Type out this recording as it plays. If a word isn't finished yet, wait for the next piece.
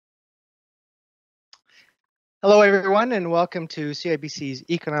Hello, everyone, and welcome to CIBC's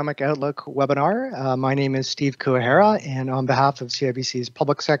Economic Outlook webinar. My name is Steve Kuahara, and on behalf of CIBC's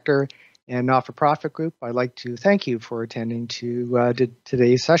Public Sector and Not-for-Profit Group, I'd like to thank you for attending to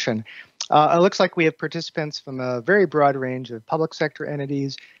today's session. It looks like we have participants from a very broad range of public sector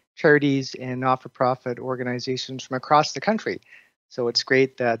entities, charities, and not-for-profit organizations from across the country. So it's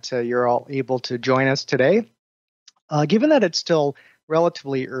great that you're all able to join us today. Given that it's still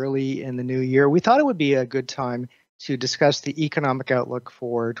relatively early in the new year, we thought it would be a good time to discuss the economic outlook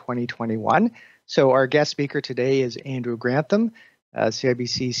for 2021. So our guest speaker today is Andrew Grantham,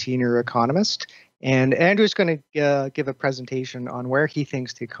 CIBC senior economist. And Andrew's going to give a presentation on where he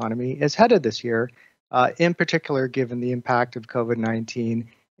thinks the economy is headed this year, in particular given the impact of COVID-19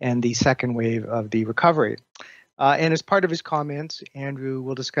 and the second wave of the recovery. And as part of his comments, Andrew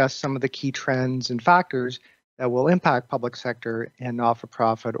will discuss some of the key trends and factors that will impact public sector and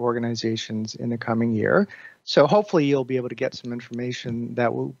not-for-profit organizations in the coming year. So hopefully you'll be able to get some information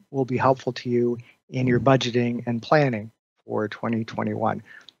that will be helpful to you in your budgeting and planning for 2021.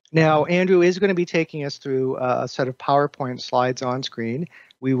 Now, Andrew is going to be taking us through a set of PowerPoint slides on screen.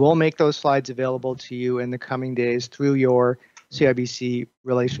 We will make those slides available to you in the coming days through your CIBC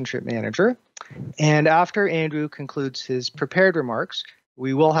relationship manager. And after Andrew concludes his prepared remarks,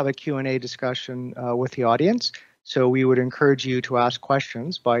 we will have a Q&A discussion with the audience, so we would encourage you to ask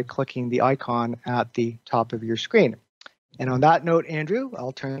questions by clicking the icon at the top of your screen. And on that note, Andrew,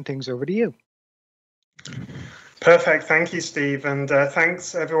 I'll turn things over to you. Perfect. Thank you, Steve. And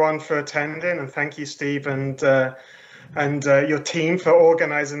thanks, everyone, for attending. And thank you, Steve, and your team for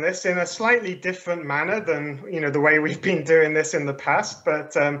organizing this in a slightly different manner than the way we've been doing this in the past.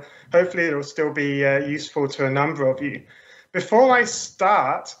 But hopefully it will still be useful to a number of you. Before I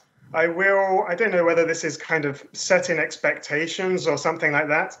start, I don't know whether this is kind of setting expectations or something like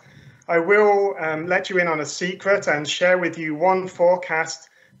that. I will let you in on a secret and share with you one forecast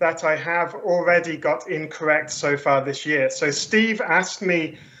that I have already got incorrect so far this year. So Steve asked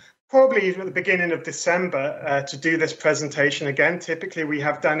me probably at the beginning of December to do this presentation again. Typically, we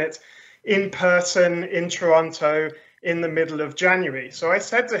have done it in person in Toronto in the middle of January. So I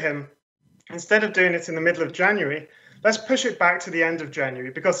said to him, instead of doing it in the middle of January, let's push it back to the end of January,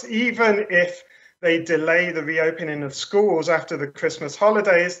 because even if they delay the reopening of schools after the Christmas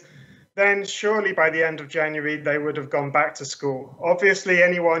holidays, then surely by the end of January, they would have gone back to school. Obviously,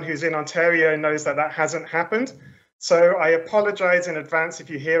 anyone who's in Ontario knows that that hasn't happened. So I apologize in advance if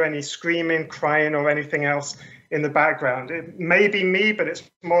you hear any screaming, crying, or anything else in the background. It may be me, but it's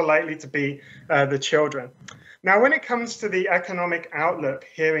more likely to be the children. Now, when it comes to the economic outlook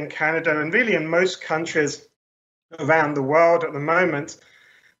here in Canada, and really in most countries around the world at the moment,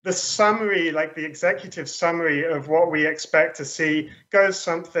 the summary, like the executive summary of what we expect to see, goes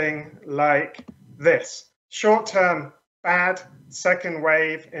something like this. Short term, bad. Second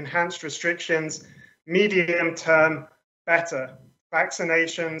wave, enhanced restrictions. Medium term, better.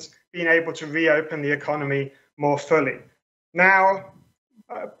 Vaccinations, being able to reopen the economy more fully. Now,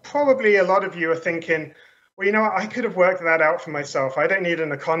 probably a lot of you are thinking, well, I could have worked that out for myself. I don't need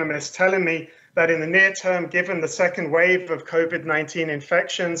an economist telling me that in the near term, given the second wave of COVID-19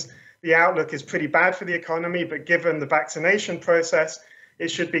 infections, the outlook is pretty bad for the economy, but given the vaccination process, it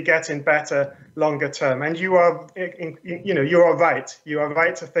should be getting better longer term. And you are right. You are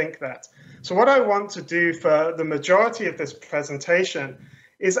right to think that. So what I want to do for the majority of this presentation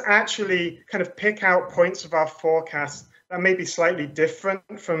is actually kind of pick out points of our forecast that may be slightly different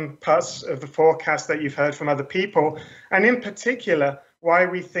from parts of the forecast that you've heard from other people, and in particular, why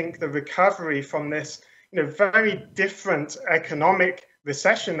we think the recovery from this very different economic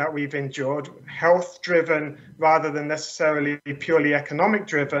recession that we've endured, health-driven rather than necessarily purely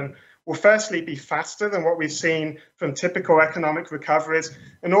economic-driven, will firstly be faster than what we've seen from typical economic recoveries,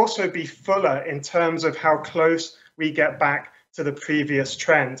 and also be fuller in terms of how close we get back to the previous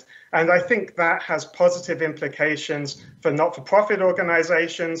trend. And I think that has positive implications for not-for-profit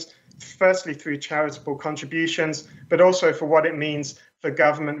organizations, firstly through charitable contributions, but also for what it means for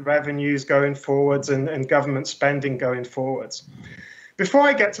government revenues going forwards and government spending going forwards. Before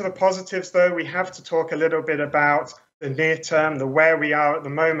I get to the positives, though, we have to talk a little bit about the near term, the where we are at the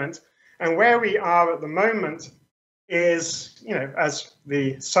moment. And where we are at the moment is, as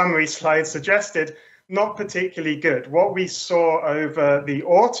the summary slide suggested, not particularly good. What we saw over the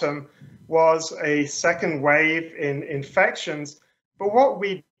autumn was a second wave in infections. But what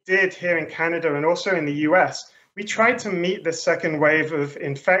we did here in Canada and also in the US, we tried to meet the second wave of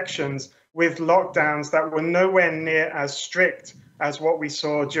infections with lockdowns that were nowhere near as strict as what we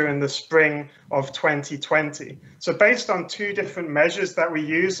saw during the spring of 2020. So based on two different measures that we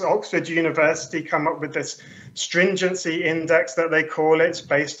use, Oxford University come up with this stringency index that they call it,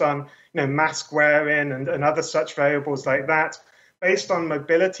 based on mask wearing and other such variables like that, based on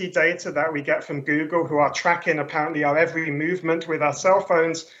mobility data that we get from Google, who are tracking apparently our every movement with our cell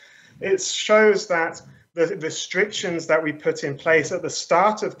phones. It shows that the restrictions that we put in place at the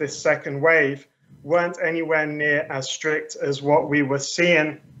start of this second wave weren't anywhere near as strict as what we were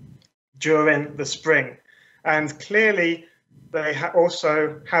seeing during the spring. And clearly, they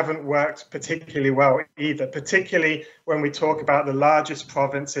also haven't worked particularly well either, particularly when we talk about the largest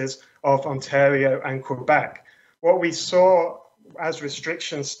provinces of Ontario and Quebec. What we saw as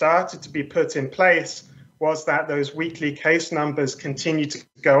restrictions started to be put in place was that those weekly case numbers continued to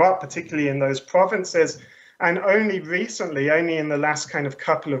go up, particularly in those provinces. And only recently, only in the last kind of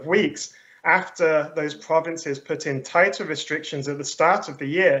couple of weeks, after those provinces put in tighter restrictions at the start of the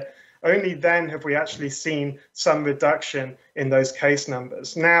year, only then have we actually seen some reduction in those case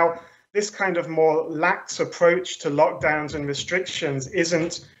numbers. Now, this kind of more lax approach to lockdowns and restrictions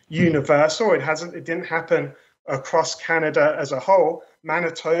isn't universal. It didn't happen across Canada as a whole.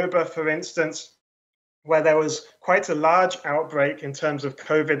 Manitoba, for instance, where there was quite a large outbreak in terms of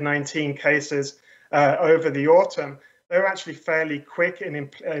COVID-19 cases over the autumn, they were actually fairly quick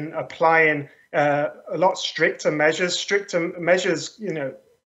in applying a lot stricter measures,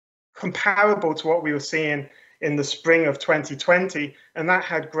 comparable to what we were seeing in the spring of 2020, and that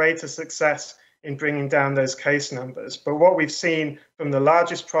had greater success in bringing down those case numbers. But what we've seen from the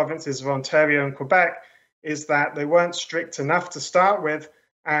largest provinces of Ontario and Quebec is that they weren't strict enough to start with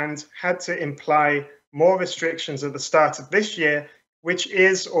and had to imply more restrictions at the start of this year, which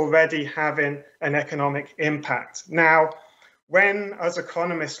is already having an economic impact. Now, when as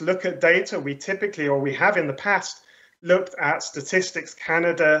economists look at data, we typically, or we have in the past, looked at Statistics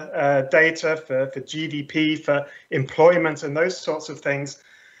Canada data for GDP, for employment and those sorts of things.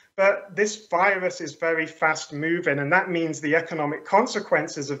 But this virus is very fast moving, and that means the economic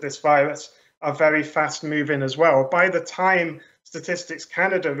consequences of this virus are very fast moving as well. By the time Statistics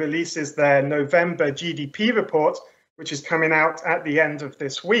Canada releases their November GDP report, which is coming out at the end of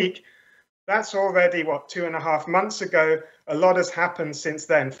this week, that's already, 2.5 months ago. A lot has happened since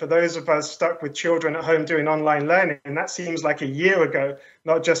then. For those of us stuck with children at home doing online learning, and that seems like a year ago,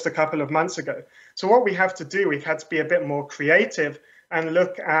 not just a couple of months ago. So what we have to do, we've had to be a bit more creative and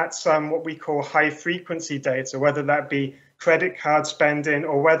look at some what we call high frequency data, whether that be credit card spending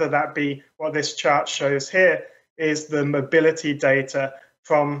or whether that be what this chart shows here is the mobility data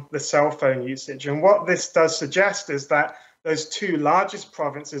from the cell phone usage. And what this does suggest is that those two largest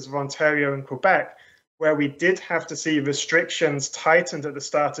provinces of Ontario and Quebec, where we did have to see restrictions tightened at the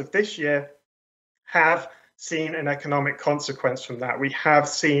start of this year, have seen an economic consequence from that. We have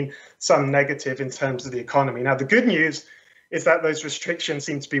seen some negative in terms of the economy. Now, the good news is that those restrictions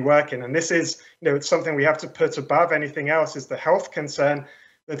seem to be working. And this is, it's something we have to put above anything else, is the health concern.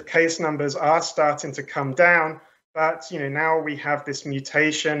 The case numbers are starting to come down. But now we have this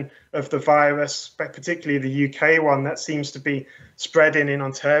mutation of the virus, particularly the UK one, that seems to be spreading in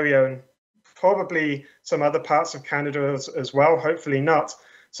Ontario and probably some other parts of Canada as well, hopefully not.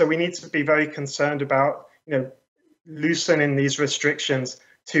 So we need to be very concerned about loosening these restrictions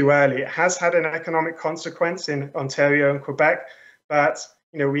too early. It has had an economic consequence in Ontario and Quebec, but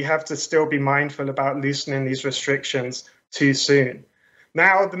we have to still be mindful about loosening these restrictions too soon.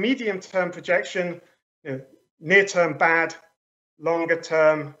 Now, the medium-term projection, near-term bad,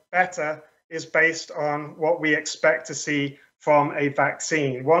 longer-term better, is based on what we expect to see from a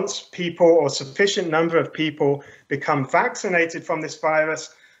vaccine. Once people, or sufficient number of people, become vaccinated from this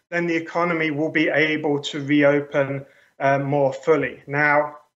virus, then the economy will be able to reopen more fully.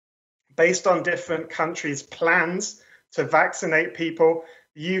 Now, based on different countries' plans to vaccinate people,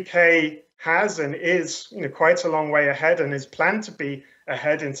 the UK has and is quite a long way ahead and is planned to be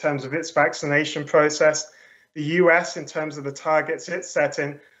ahead in terms of its vaccination process. The US in terms of the targets it's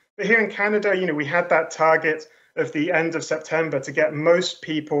setting. But here in Canada, we had that target of the end of September to get most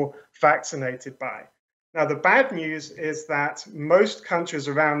people vaccinated by. Now, the bad news is that most countries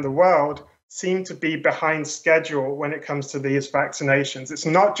around the world seem to be behind schedule when it comes to these vaccinations. It's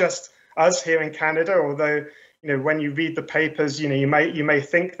not just us here in Canada, although when you read the papers, you may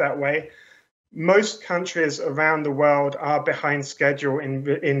think that way. Most countries around the world are behind schedule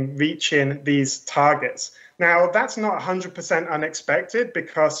in reaching these targets. Now, that's not 100% unexpected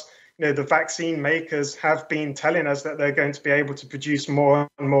because the vaccine makers have been telling us that they're going to be able to produce more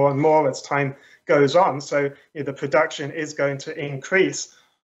and more and more as time goes on. So the production is going to increase.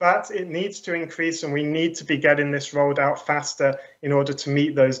 but it needs to increase, and we need to be getting this rolled out faster in order to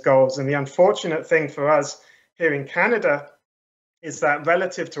meet those goals. And the unfortunate thing for us here in Canada is that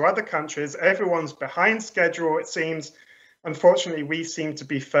relative to other countries, everyone's behind schedule, it seems. Unfortunately, we seem to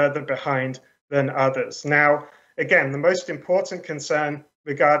be further behind than others. Now, again, the most important concern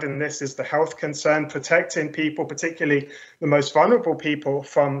regarding this is the health concern, protecting people, particularly the most vulnerable people,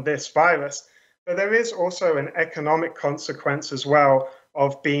 from this virus. But there is also an economic consequence as well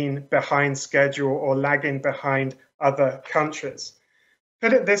of being behind schedule or lagging behind other countries.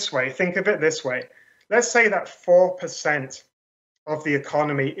 Put it this way, think of it this way. Let's say that 4% of the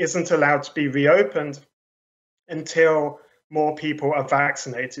economy isn't allowed to be reopened until more people are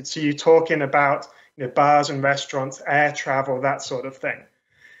vaccinated. So you're talking about bars and restaurants, air travel, that sort of thing.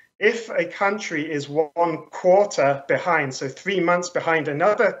 If a country is 1/4 behind, so 3 months behind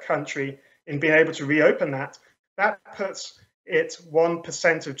another country in being able to reopen that puts it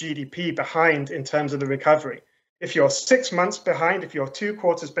 1% of GDP behind in terms of the recovery. If you're 6 months behind, if you're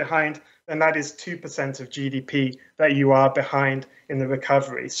 2/4 behind, then that is 2% of GDP that you are behind in the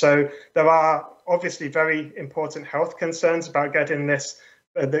recovery. So there are obviously very important health concerns about getting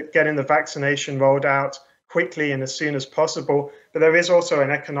the vaccination rolled out quickly and as soon as possible. But there is also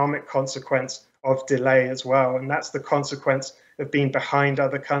an economic consequence of delay as well. And that's the consequence of being behind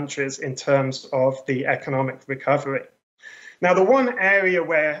other countries in terms of the economic recovery. Now, the one area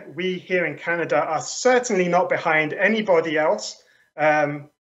where we here in Canada are certainly not behind anybody else,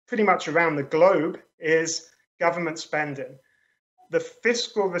 pretty much around the globe, is government spending. The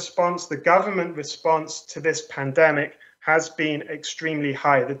fiscal response, the government response to this pandemic has been extremely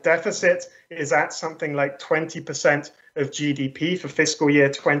high. The deficit is at something like 20% of GDP for fiscal year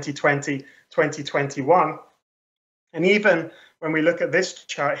 2020, 2021. And even when we look at this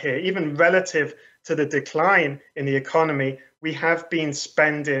chart here, even relative to the decline in the economy, we have been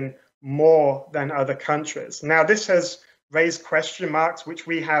spending more than other countries. Now, this has raised question marks, which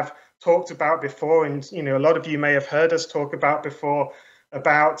we have talked about before, and a lot of you may have heard us talk about before,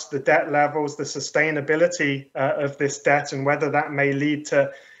 about the debt levels, the sustainability of this debt, and whether that may lead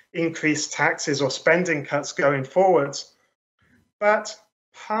to increased taxes or spending cuts going forwards. But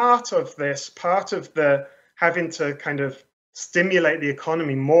part of the having to kind of stimulate the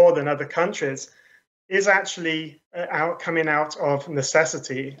economy more than other countries is actually coming out of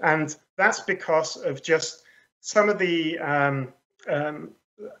necessity. And that's because of just some of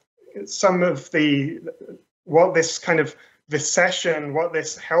what this kind of recession, what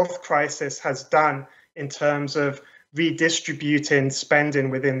this health crisis has done in terms of redistributing spending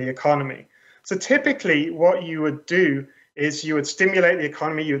within the economy. So typically what you would do is you would stimulate the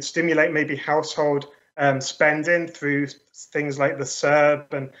economy, you would stimulate maybe household spending through things like the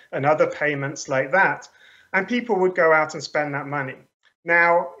CERB and other payments like that. And people would go out and spend that money.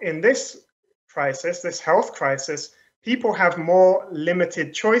 Now, in this crisis, this health crisis, people have more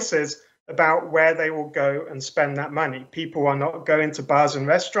limited choices about where they will go and spend that money. People are not going to bars and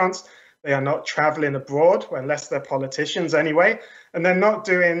restaurants. They are not traveling abroad, unless they're politicians anyway, and they're not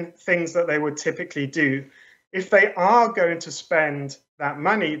doing things that they would typically do. If they are going to spend that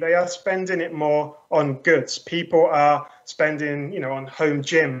money, they are spending it more on goods. People are spending, on home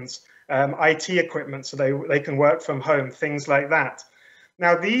gyms, IT equipment, so they can work from home, things like that.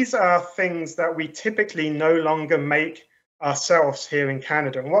 Now, these are things that we typically no longer make ourselves here in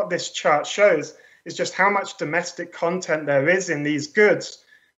Canada. And what this chart shows is just how much domestic content there is in these goods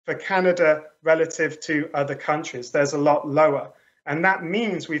for Canada relative to other countries. There's a lot lower. And that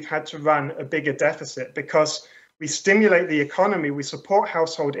means we've had to run a bigger deficit because we stimulate the economy, we support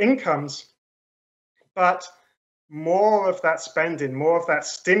household incomes, but more of that spending, more of that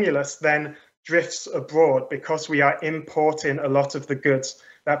stimulus then drifts abroad because we are importing a lot of the goods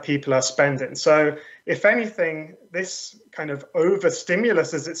that people are spending. So if anything, this kind of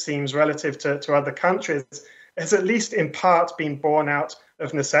over-stimulus, as it seems, relative to other countries, has at least in part been born out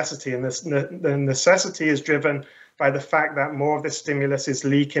of necessity. And the necessity is driven by the fact that more of this stimulus is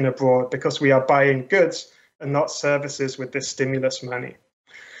leaking abroad because we are buying goods and not services with this stimulus money.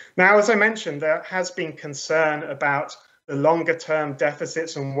 Now, as I mentioned, there has been concern about the longer term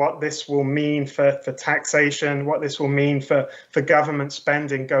deficits and what this will mean for taxation, what this will mean for government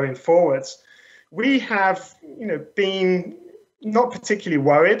spending going forwards. We have been not particularly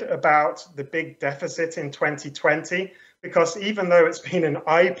worried about the big deficit in 2020, because even though it's been an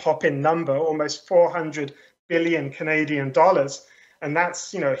eye-popping number, almost 400 billion Canadian dollars, and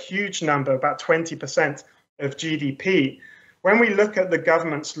that's a huge number, about 20% of GDP. When we look at the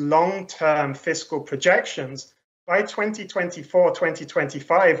government's long-term fiscal projections, by 2024,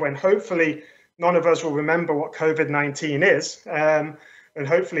 2025, when hopefully none of us will remember what COVID-19 is, and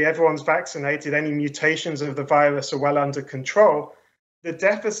hopefully everyone's vaccinated, any mutations of the virus are well under control, the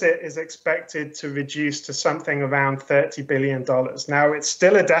deficit is expected to reduce to something around $30 billion. Now, it's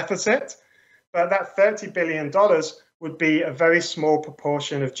still a deficit, but that $30 billion would be a very small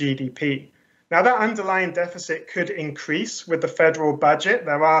proportion of GDP. Now, that underlying deficit could increase with the federal budget.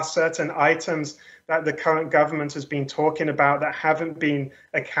 There are certain items that the current government has been talking about that haven't been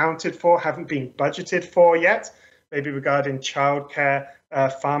accounted for, haven't been budgeted for yet, maybe regarding childcare,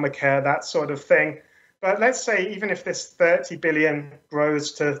 pharmacare, that sort of thing. But let's say even if this 30 billion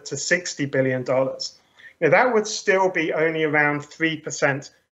grows to $60 billion, that would still be only around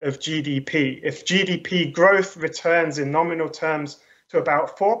 3% of GDP. If GDP growth returns in nominal terms to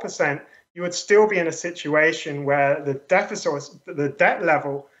about 4%, you would still be in a situation where the deficit, the debt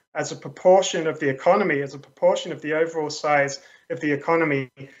level as a proportion of the economy, as a proportion of the overall size of the economy,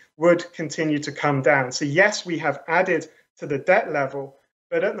 would continue to come down. So yes, we have added to the debt level,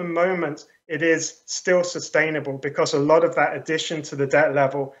 but at the moment, it is still sustainable because a lot of that addition to the debt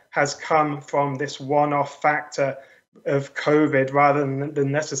level has come from this one-off factor of COVID rather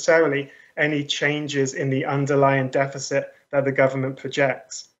than necessarily any changes in the underlying deficit that the government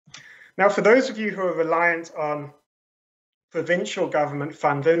projects. Now, for those of you who are reliant on provincial government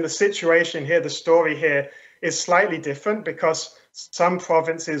funding, the situation here, the story here is slightly different because some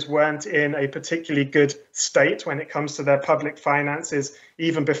provinces weren't in a particularly good state when it comes to their public finances,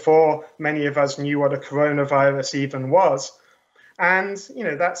 even before many of us knew what a coronavirus even was. And,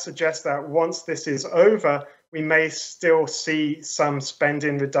 that suggests that once this is over, we may still see some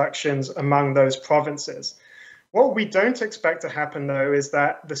spending reductions among those provinces. What we don't expect to happen, though, is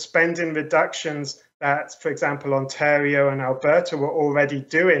that the spending reductions that, for example, Ontario and Alberta were already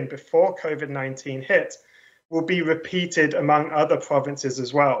doing before COVID-19 hit will be repeated among other provinces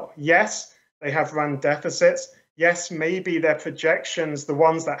as well. Yes, they have run deficits. Yes, maybe their projections, the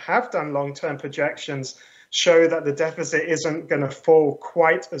ones that have done long-term projections, show that the deficit isn't going to fall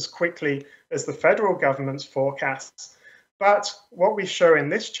quite as quickly as the federal government's forecasts. But what we show in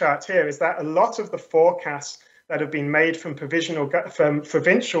this chart here is that a lot of the forecasts that have been made from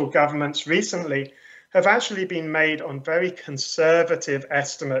provincial governments recently have actually been made on very conservative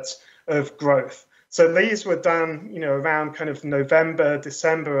estimates of growth. So these were done, around kind of November,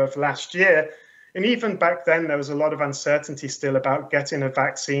 December of last year. And even back then, there was a lot of uncertainty still about getting a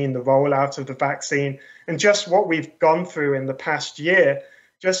vaccine, the rollout of the vaccine, and just what we've gone through in the past year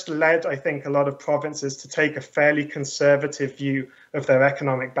just led, I think, a lot of provinces to take a fairly conservative view of their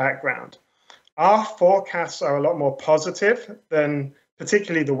economic background. Our forecasts are a lot more positive than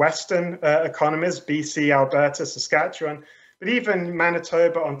particularly the Western economies, BC, Alberta, Saskatchewan, but even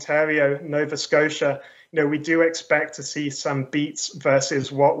Manitoba, Ontario, Nova Scotia, we do expect to see some beats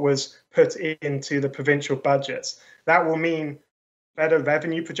versus what was put into the provincial budgets. That will mean better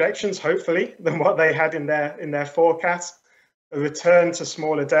revenue projections, hopefully, than what they had in their forecasts, a return to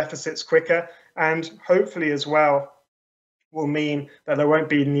smaller deficits quicker, and hopefully as well will mean that there won't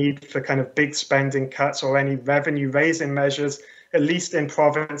be need for kind of big spending cuts or any revenue raising measures, at least in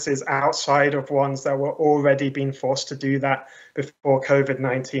provinces outside of ones that were already being forced to do that before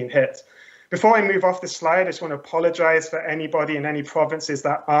COVID-19 hit. Before I move off this slide, I just want to apologize for anybody in any provinces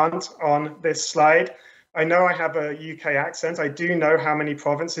that aren't on this slide. I know I have a UK accent. I do know how many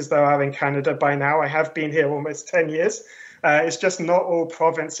provinces there are in Canada by now. I have been here almost 10 years. It's just not all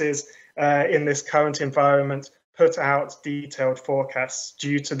provinces in this current environment put out detailed forecasts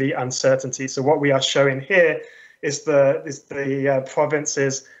due to the uncertainty. So what we are showing here is the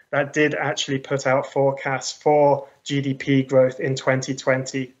provinces that did actually put out forecasts for GDP growth in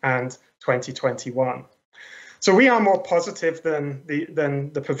 2020 and 2021. So we are more positive than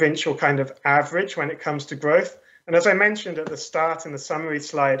the provincial kind of average when it comes to growth. And as I mentioned at the start in the summary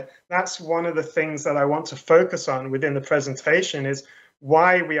slide, that's one of the things that I want to focus on within the presentation is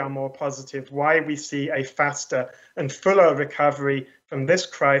why we are more positive, why we see a faster and fuller recovery from this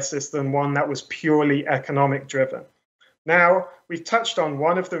crisis than one that was purely economic driven. Now, we've touched on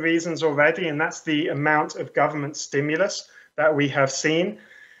one of the reasons already, and that's the amount of government stimulus that we have seen.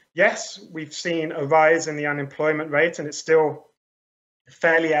 Yes, we've seen a rise in the unemployment rate, and it's still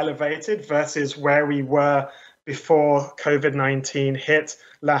fairly elevated versus where we were before COVID-19 hit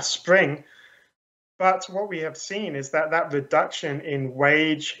last spring. But what we have seen is that reduction in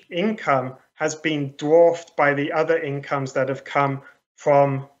wage income has been dwarfed by the other incomes that have come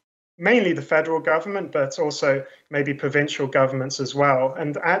from mainly the federal government, but also maybe provincial governments as well.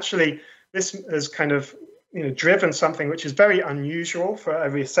 And actually, this has kind of driven something which is very unusual for a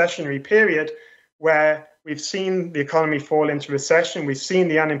recessionary period, where we've seen the economy fall into recession, we've seen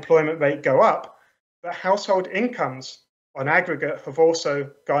the unemployment rate go up, but household incomes on aggregate have also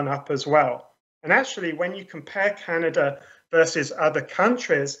gone up as well. And actually, when you compare Canada versus other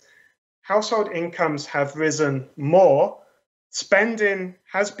countries, household incomes have risen more. Spending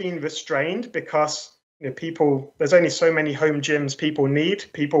has been restrained because there's only so many home gyms people need.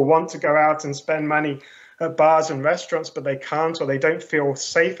 People want to go out and spend money at bars and restaurants, but they can't, or they don't feel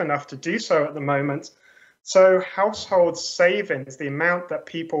safe enough to do so at the moment. So household savings, the amount that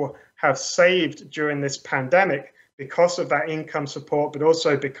people have saved during this pandemic because of that income support, but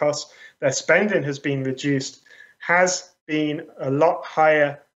also because their spending has been reduced, has been a lot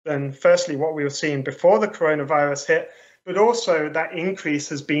higher than firstly what we were seeing before the coronavirus hit, but also that increase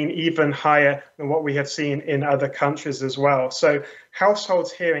has been even higher than what we have seen in other countries as well. So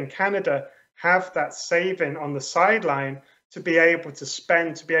households here in Canada have that saving on the sideline to be able to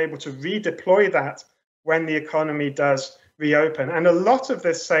spend, to be able to redeploy that when the economy does reopen. And a lot of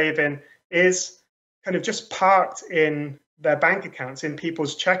this saving is kind of just parked in their bank accounts, in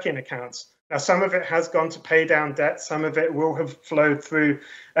people's checking accounts. Now, some of it has gone to pay down debt. Some of it will have flowed through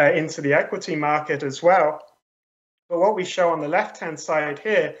into the equity market as well. But what we show on the left-hand side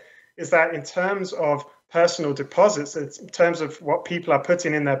here is that in terms of personal deposits, in terms of what people are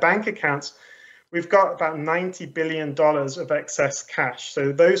putting in their bank accounts, we've got about $90 billion of excess cash.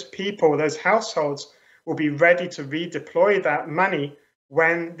 So those people, those households, will be ready to redeploy that money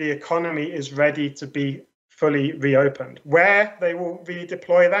when the economy is ready to be fully reopened. Where they will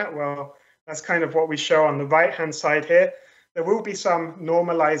redeploy that, well, that's kind of what we show on the right-hand side here. There will be some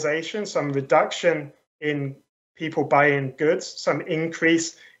normalization, some reduction in people buying goods, some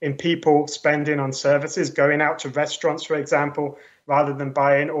increase in people spending on services, going out to restaurants, for example, rather than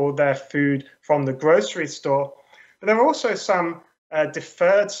buying all their food from the grocery store. But there are also some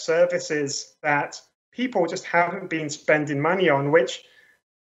deferred services that people just haven't been spending money on, which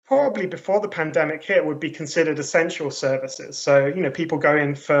probably before the pandemic hit would be considered essential services. So, people go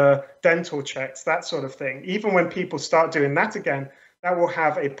in for dental checks, that sort of thing. Even when people start doing that again, that will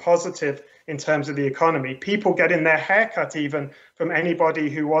have a positive in terms of the economy. People getting their haircut even from anybody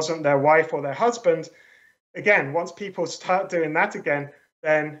who wasn't their wife or their husband. Again, once people start doing that again,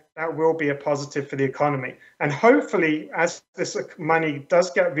 then that will be a positive for the economy. And hopefully, as this money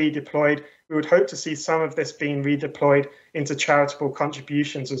does get redeployed, we would hope to see some of this being redeployed into charitable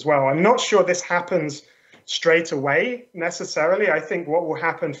contributions as well. I'm not sure this happens straight away necessarily. I think what will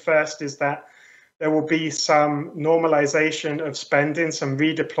happen first is that there will be some normalization of spending, some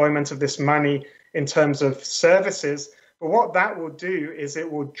redeployment of this money in terms of services. But what that will do is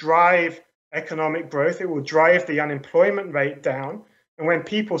it will drive economic growth. It will drive the unemployment rate down. And when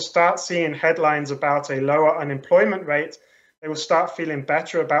people start seeing headlines about a lower unemployment rate, they will start feeling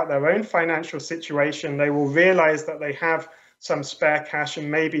better about their own financial situation. They will realize that they have some spare cash, and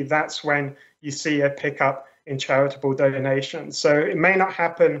maybe that's when you see a pickup in charitable donations. So it may not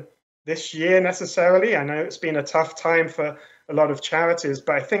happen this year necessarily. I know it's been a tough time for a lot of charities,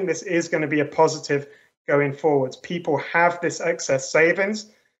 but I think this is going to be a positive going forwards. People have this excess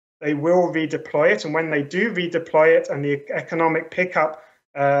savings. They will redeploy it, and when they do redeploy it and the economic pickup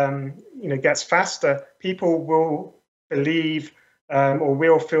gets faster, people will believe or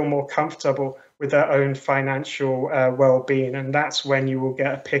will feel more comfortable with their own financial well-being, and that's when you will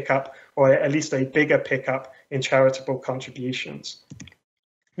get a pickup, or at least a bigger pickup, in charitable contributions.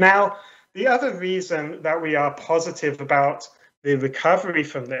 Now, the other reason that we are positive about the recovery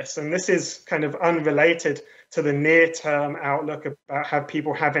from this, and this is kind of unrelated to the near-term outlook about how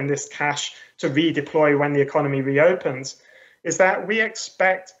people having this cash to redeploy when the economy reopens, is that we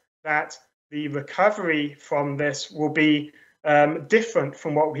expect that the recovery from this will be different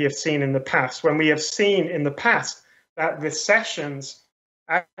from what we have seen in the past. When we have seen in the past that recessions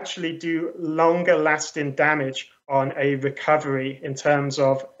actually do longer lasting damage on a recovery in terms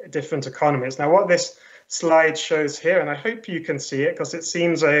of different economies. Now, what this slide shows here, and I hope you can see it because it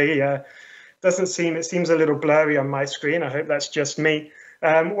seems it seems a little blurry on my screen. I hope that's just me.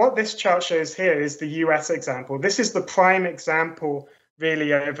 What this chart shows here is the US example. This is the prime example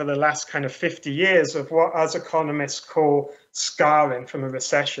really over the last kind of 50 years of what us economists call scarring from a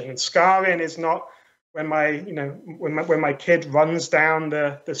recession. And scarring is not when my kid runs down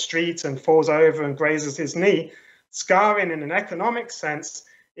the street and falls over and grazes his knee. Scarring in an economic sense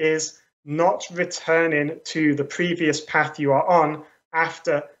is not returning to the previous path you are on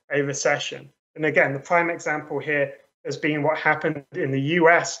after a recession. And again, the prime example here has been what happened in the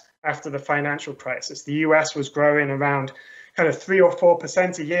US after the financial crisis. The US was growing around kind of 3 or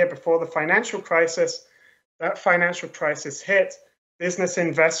 4% a year before the financial crisis. That financial crisis hit, business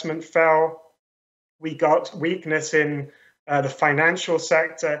investment fell. We got weakness in the financial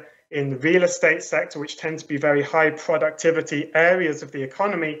sector. in the real estate sector, which tend to be very high productivity areas of the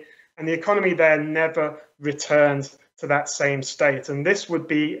economy, and the economy there never returned to that same state. And this would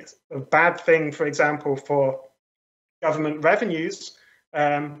be a bad thing, for example, for government revenues,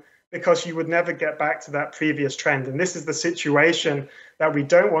 because you would never get back to that previous trend. And this is the situation that we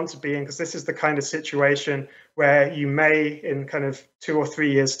don't want to be in, because this is the kind of situation where you may, in kind of 2 or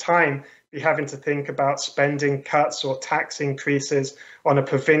 3 years' time, be having to think about spending cuts or tax increases on a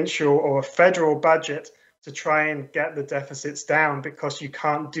provincial or a federal budget to try and get the deficits down, because you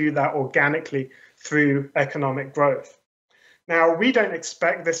can't do that organically through economic growth. Now, we don't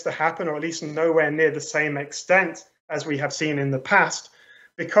expect this to happen, or at least nowhere near the same extent as we have seen in the past,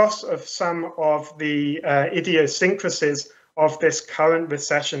 because of some of the idiosyncrasies of this current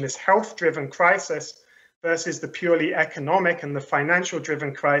recession, this health-driven crisis, versus the purely economic and the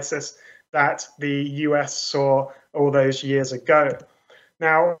financial-driven crisis that the US saw all those years ago.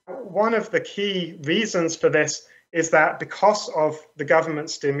 Now, one of the key reasons for this is that because of the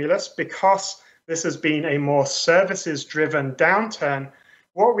government stimulus, because this has been a more services-driven downturn,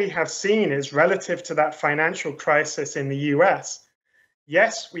 what we have seen is, relative to that financial crisis in the US,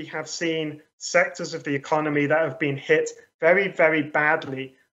 yes, we have seen sectors of the economy that have been hit very, very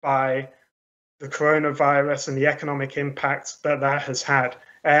badly by the coronavirus and the economic impact that that has had.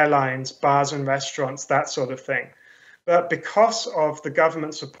 Airlines, bars and restaurants, that sort of thing. But because of the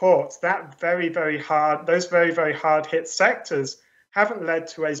government support, those very, very hard hit sectors haven't led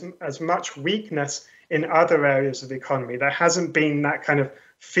to as much weakness in other areas of the economy. There hasn't been that kind of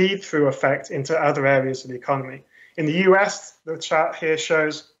feed through effect into other areas of the economy. In the US, the chart here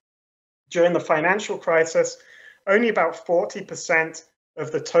shows during the financial crisis, only about 40%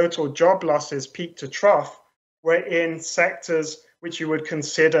 of the total job losses peak to trough were in sectors which you would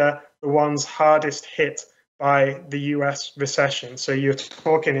consider the ones hardest hit by the US recession. So you're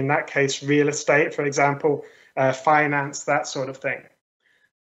talking, in that case, real estate, for example, finance, that sort of thing.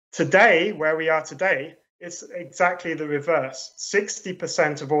 Today, where we are today, it's exactly the reverse.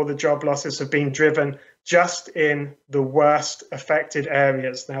 60% of all the job losses have been driven just in the worst affected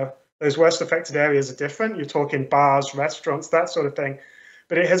areas. Now, those worst affected areas are different. You're talking bars, restaurants, that sort of thing.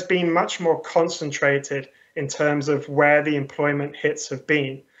 But it has been much more concentrated in terms of where the employment hits have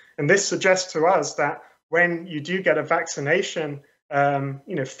been. And this suggests to us that when you do get a vaccination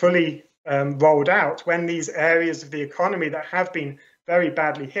fully rolled out, when these areas of the economy that have been very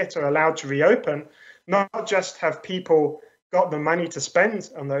badly hit are allowed to reopen, not just have people got the money to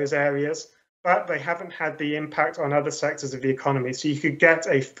spend on those areas, but they haven't had the impact on other sectors of the economy. So you could get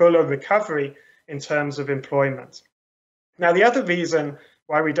a fuller recovery in terms of employment. Now, the other reason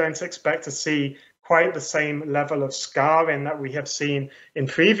why we don't expect to see quite the same level of scarring that we have seen in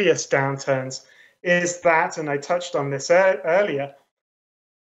previous downturns is that, and I touched on this earlier,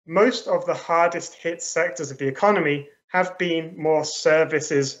 most of the hardest hit sectors of the economy have been more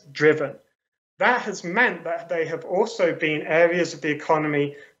services driven. That has meant that they have also been areas of the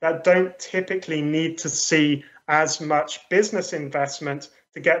economy that don't typically need to see as much business investment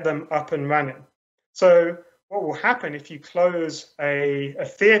to get them up and running. So what will happen if you close a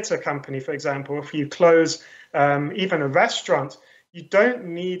theatre company, for example, if you close even a restaurant, you don't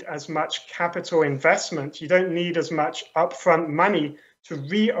need as much capital investment, you don't need as much upfront money to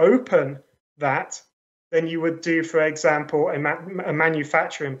reopen that than you would do, for example, a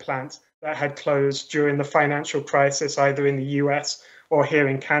manufacturing plant that had closed during the financial crisis, either in the US or here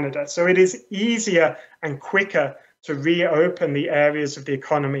in Canada. So it is easier and quicker to reopen the areas of the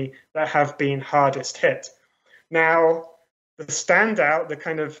economy that have been hardest hit. Now, the standout,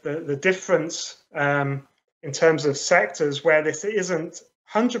 the difference in terms of sectors where this isn't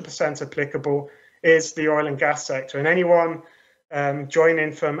 100% applicable is the oil and gas sector. And anyone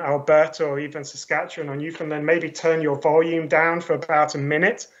joining from Alberta or even Saskatchewan or Newfoundland, maybe turn your volume down for about a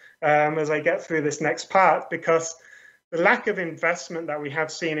minute as I get through this next part, because the lack of investment that we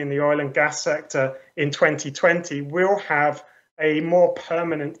have seen in the oil and gas sector in 2020 will have a more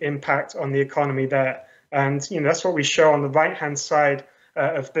permanent impact on the economy there. And that's what we show on the right-hand side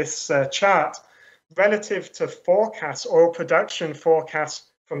of this chart. Relative to forecasts, oil production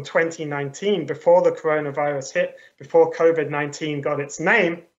forecasts from 2019, before the coronavirus hit, before COVID-19 got its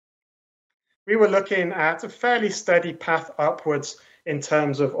name, we were looking at a fairly steady path upwards in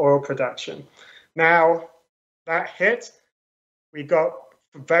terms of oil production. Now, that hit, we got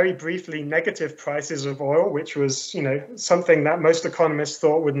very briefly negative prices of oil, which was something that most economists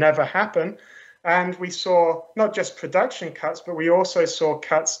thought would never happen. And we saw not just production cuts, but we also saw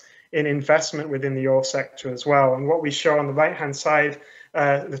cuts in investment within the oil sector as well. And what we show on the right-hand side,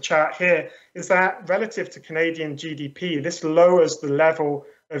 the chart here, is that relative to Canadian GDP, this lowers the level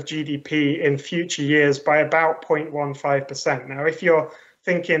of GDP in future years by about 0.15%. Now, if you're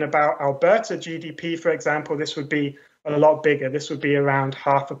thinking about Alberta GDP, for example, this would be a lot bigger. This would be around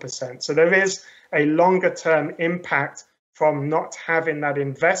 0.5%. So there is a longer term impact from not having that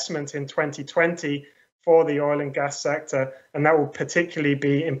investment in 2020 for the oil and gas sector. And that will particularly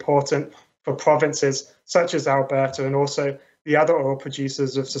be important for provinces such as Alberta and also the other oil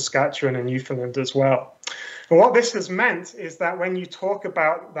producers of Saskatchewan and Newfoundland as well. And what this has meant is that when you talk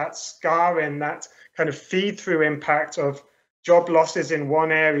about that scarring, that kind of feed-through impact of job losses in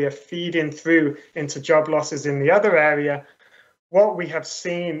one area feeding through into job losses in the other area, what we have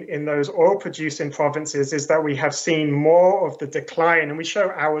seen in those oil-producing provinces is that we have seen more of the decline, and we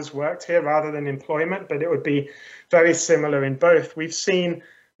show hours worked here rather than employment, but it would be very similar in both. We've seen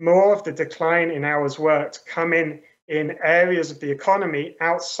more of the decline in hours worked come in areas of the economy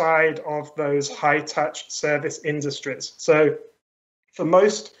outside of those high-touch service industries. So for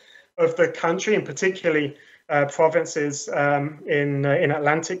most of the country, and particularly provinces in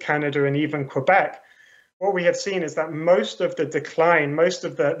Atlantic Canada and even Quebec, what we have seen is that most of the decline, most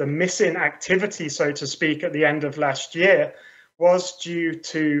of the missing activity, so to speak, at the end of last year was due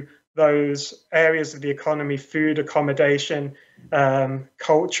to those areas of the economy, food, accommodation,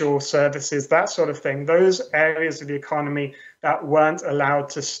 cultural services, that sort of thing, those areas of the economy that weren't allowed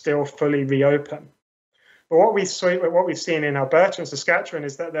to still fully reopen. But what we've seen in Alberta and Saskatchewan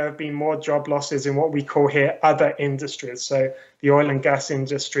is that there have been more job losses in what we call here other industries. So the oil and gas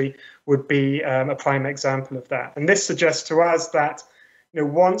industry would be a prime example of that. And this suggests to us that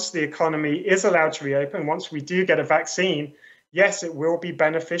once the economy is allowed to reopen, once we do get a vaccine, yes, it will be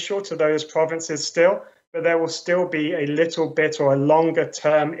beneficial to those provinces still, but there will still be a little bit or a longer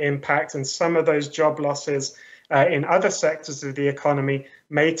term impact, and some of those job losses in other sectors of the economy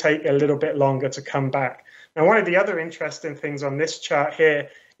may take a little bit longer to come back. Now, one of the other interesting things on this chart here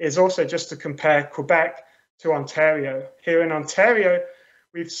is also just to compare Quebec to Ontario. Here in Ontario,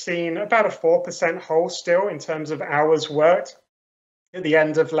 we've seen about a 4% hole still in terms of hours worked at the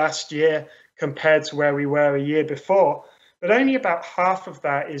end of last year compared to where we were a year before. But only about half of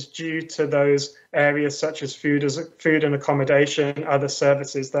that is due to those areas such as food and accommodation, other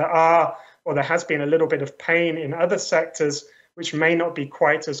services. There has been a little bit of pain in other sectors which may not be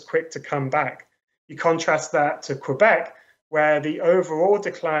quite as quick to come back. You contrast that to Quebec, where the overall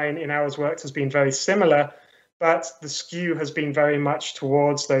decline in hours worked has been very similar, but the skew has been very much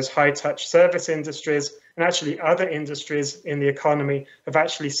towards those high-touch service industries, and actually other industries in the economy have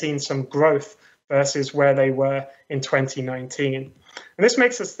actually seen some growth versus where they were in 2019. And this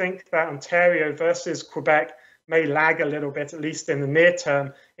makes us think that Ontario versus Quebec may lag a little bit, at least in the near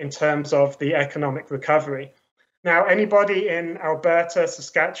term, in terms of the economic recovery. Now, anybody in Alberta,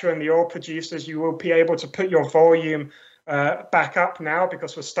 Saskatchewan, the oil producers, you will be able to put your volume back up now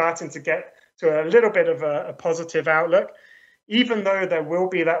because we're starting to get to a little bit of a positive outlook. Even though there will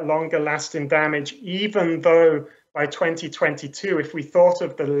be that longer lasting damage, even though by 2022, if we thought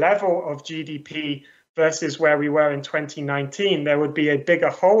of the level of GDP versus where we were in 2019, there would be a bigger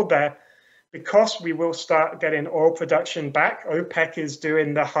hole there because we will start getting oil production back. OPEC is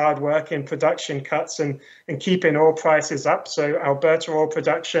doing the hard work in production cuts and keeping oil prices up. So Alberta oil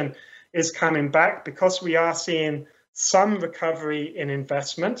production is coming back because we are seeing some recovery in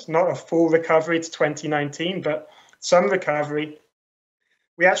investment, not a full recovery to 2019, but some recovery.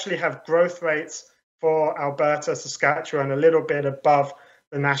 We actually have growth rates for Alberta, Saskatchewan, a little bit above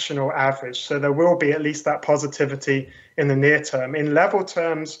the national average. So there will be at least that positivity in the near term. In level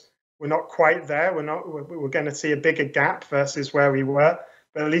terms, we're not quite there. We're going to see a bigger gap versus where we were,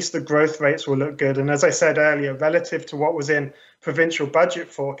 but at least the growth rates will look good. And as I said earlier, relative to what was in provincial budget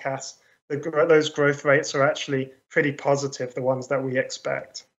forecasts, those growth rates are actually pretty positive, the ones that we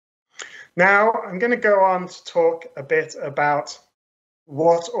expect. Now, I'm going to go on to talk a bit about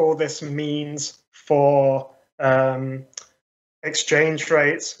what all this means for exchange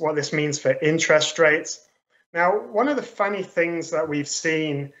rates, what this means for interest rates. Now, one of the funny things that we've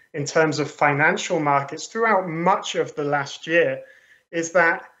seen in terms of financial markets throughout much of the last year is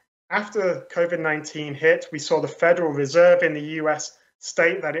that after COVID-19 hit, we saw the Federal Reserve in the US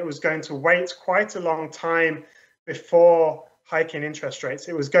state that it was going to wait quite a long time before hiking interest rates.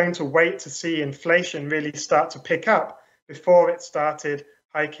 It was going to wait to see inflation really start to pick up before it started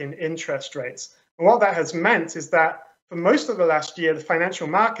hiking interest rates. And what that has meant is that for most of the last year, the financial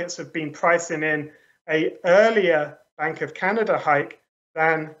markets have been pricing in an earlier Bank of Canada hike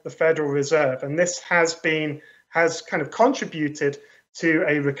than the Federal Reserve. And this has kind of contributed to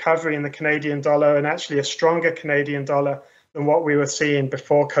a recovery in the Canadian dollar and actually a stronger Canadian dollar than what we were seeing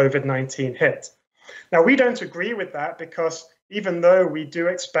before COVID-19 hit. Now, we don't agree with that because even though we do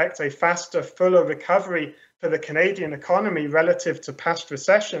expect a faster, fuller recovery for the Canadian economy relative to past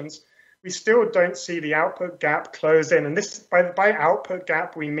recessions, we still don't see the output gap close in. And this, by output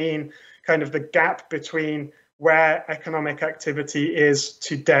gap, we mean kind of the gap between where economic activity is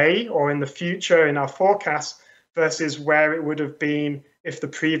today or in the future in our forecasts versus where it would have been if the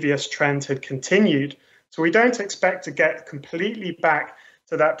previous trend had continued. So we don't expect to get completely back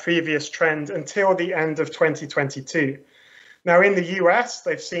to that previous trend until the end of 2022. Now, in the US,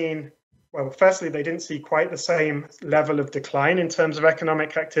 they've seen, well, firstly, they didn't see quite the same level of decline in terms of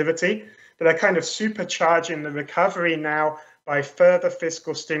economic activity, but they're kind of supercharging the recovery now by further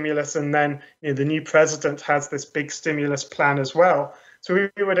fiscal stimulus. And then the new president has this big stimulus plan as well. So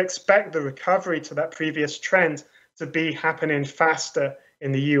we would expect the recovery to that previous trend to be happening faster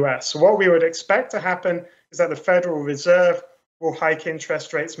in the US. So what we would expect to happen is that the Federal Reserve will hike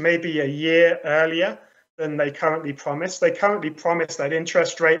interest rates maybe a year earlier than they currently promise. They currently promise that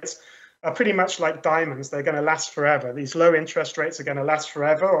interest rates are pretty much like diamonds. They're going to last forever. These low interest rates are going to last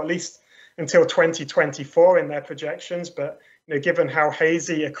forever, or at least until 2024 in their projections. But given how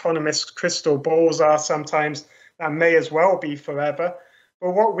hazy economists' crystal balls are sometimes, that may as well be forever.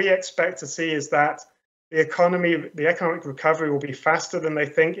 But what we expect to see is that the economic recovery will be faster than they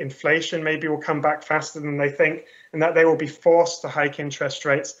think. Inflation maybe will come back faster than they think, and that they will be forced to hike interest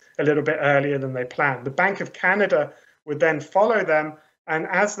rates a little bit earlier than they planned. The Bank of Canada would then follow them. And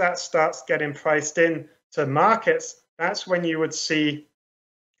as that starts getting priced in to markets, that's when you would see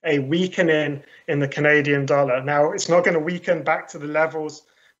a weakening in the Canadian dollar. Now, it's not going to weaken back to the levels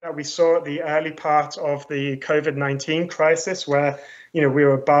that we saw at the early part of the COVID-19 crisis, where we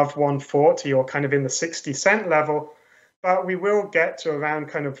were above 140 or kind of in the 60-cent level, but we will get to around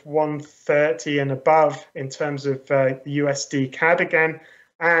kind of 130 and above in terms of USD CAD again,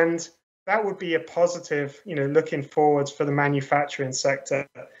 and that would be a positive, looking forwards for the manufacturing sector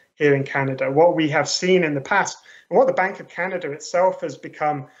here in Canada. What we have seen in the past, and what the Bank of Canada itself has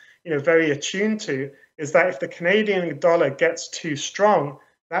become, very attuned to, is that if the Canadian dollar gets too strong,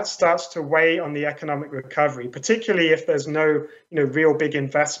 that starts to weigh on the economic recovery, particularly if there's no, real big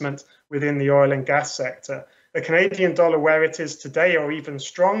investment within the oil and gas sector. The Canadian dollar, where it is today, or even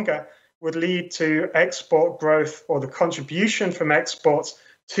stronger, would lead to export growth, or the contribution from exports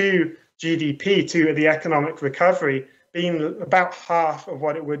to GDP, to the economic recovery, being about half of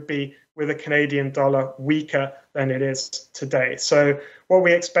what it would be with a Canadian dollar weaker than it is today. So what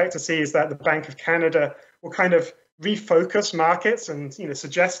we expect to see is that the Bank of Canada will kind of refocus markets and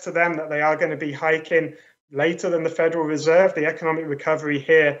suggest to them that they are going to be hiking later than the Federal Reserve. The economic recovery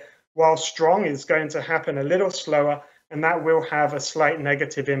here, while strong, is going to happen a little slower, and that will have a slight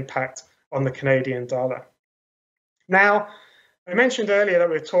negative impact on the Canadian dollar. Now, I mentioned earlier that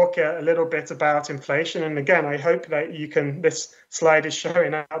we'll talk a little bit about inflation, and again, I hope that this slide is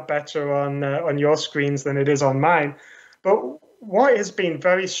showing up better on your screens than it is on mine. But what has been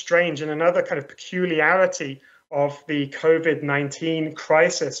very strange, and another kind of peculiarity of the COVID-19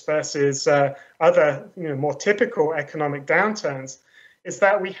 crisis versus other more typical economic downturns, is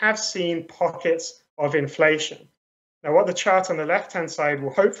that we have seen pockets of inflation. Now, what the chart on the left-hand side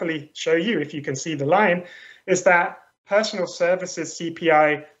will hopefully show you, if you can see the line, is that personal services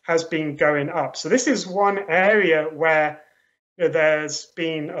CPI has been going up. So this is one area where there's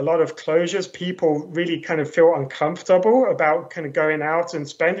been a lot of closures. People really kind of feel uncomfortable about kind of going out and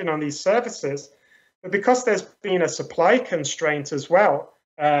spending on these services. But because there's been a supply constraint as well,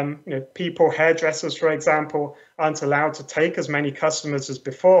 hairdressers, for example, aren't allowed to take as many customers as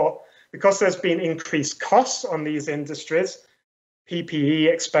before. Because there's been increased costs on these industries,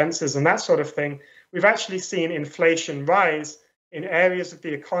 PPE expenses and that sort of thing, we've actually seen inflation rise in areas of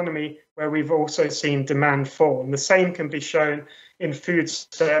the economy where we've also seen demand fall. And the same can be shown in food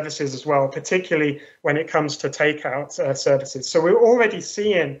services as well, particularly when it comes to takeout services. So we're already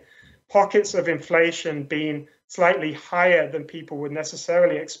seeing pockets of inflation being slightly higher than people would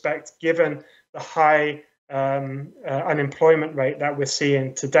necessarily expect, given the high unemployment rate that we're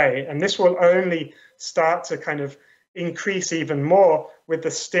seeing today. And this will only start to kind of increase even more with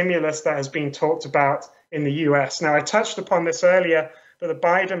the stimulus that has been talked about in the US. Now, I touched upon this earlier, but the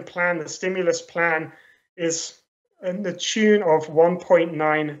Biden plan, the stimulus plan, is in the tune of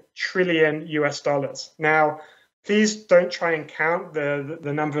 1.9 trillion US dollars. Now, please don't try and count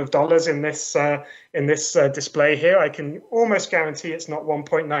the number of dollars in this display here. I can almost guarantee it's not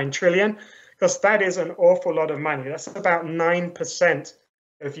 1.9 trillion, because that is an awful lot of money. That's about 9%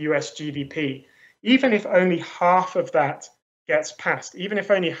 of US GDP. Even if only half of that gets passed,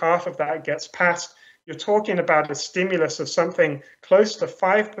 you're talking about a stimulus of something close to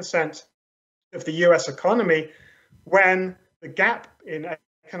 5% of the US economy, when the gap in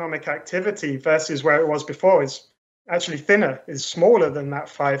economic activity versus where it was before is actually thinner, is smaller than that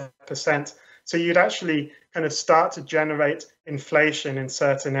 5%. So you'd actually kind of start to generate inflation in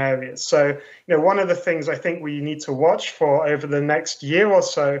certain areas. So, one of the things I think we need to watch for over the next year or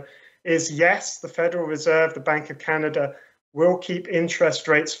so is, yes, the Federal Reserve, the Bank of Canada, will keep interest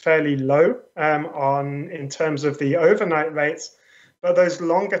rates fairly low in terms of the overnight rates, but those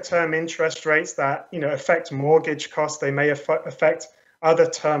longer term interest rates that affect mortgage costs, they may affect other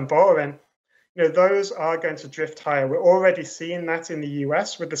term borrowing. Those are going to drift higher. We're already seeing that in the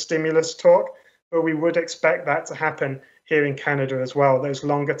US with the stimulus talk, but we would expect that to happen here in Canada as well. Those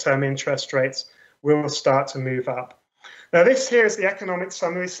longer term interest rates will start to move up. Now, this here is the economic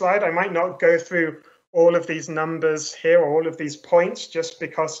summary slide. I might not go through all of these numbers here, or all of these points, just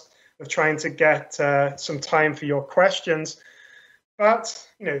because of trying to get some time for your questions. But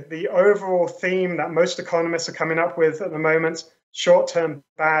the overall theme that most economists are coming up with at the moment, short-term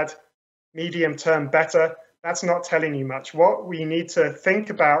bad, medium-term better, that's not telling you much. What we need to think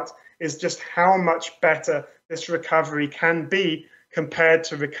about is just how much better this recovery can be compared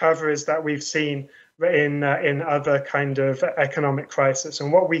to recoveries that we've seen in other kind of economic crisis.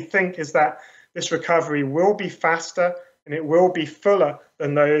 And what we think is that this recovery will be faster and it will be fuller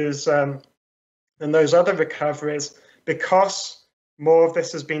than those other recoveries, because more of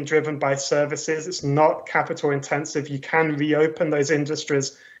this has been driven by services. It's not capital intensive. You can reopen those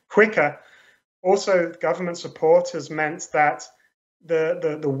industries quicker. Also, government support has meant that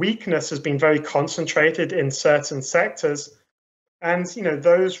the weakness has been very concentrated in certain sectors. And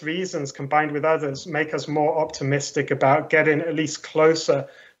those reasons combined with others make us more optimistic about getting at least closer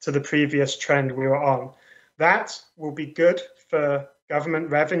to the previous trend we were on. That will be good for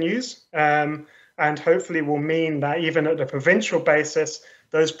government revenues, and hopefully will mean that even at the provincial basis,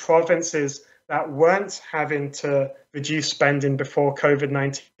 those provinces that weren't having to reduce spending before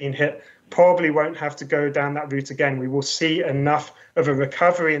COVID-19 hit probably won't have to go down that route again. We will see enough of a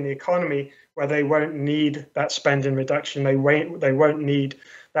recovery in the economy where they won't need that spending reduction. They won't need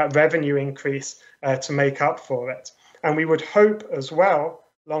that revenue increase to make up for it. And we would hope as well,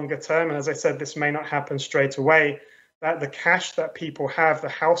 longer term, and as I said, this may not happen straight away, that the cash that people have, the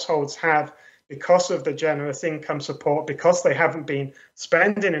households have, because of the generous income support, because they haven't been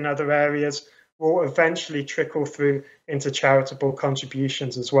spending in other areas, will eventually trickle through into charitable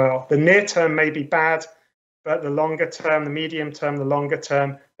contributions as well. The near term may be bad, but the longer term, the medium term, the longer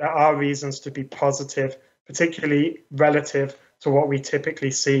term, there are reasons to be positive, particularly relative to what we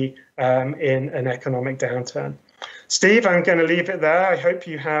typically see in an economic downturn. Steve, I'm going to leave it there. I hope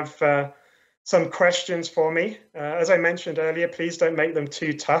you have some questions for me. As I mentioned earlier, please don't make them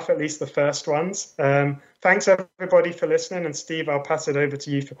too tough, at least the first ones. Thanks everybody for listening, and Steve, I'll pass it over to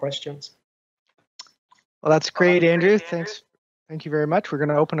you for questions. Well, that's great, Andrew. Thanks. Thank you very much. We're going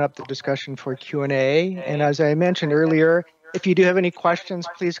to open up the discussion for Q&A. And as I mentioned earlier, if you do have any questions,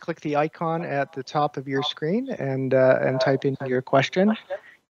 please click the icon at the top of your screen and type in your question.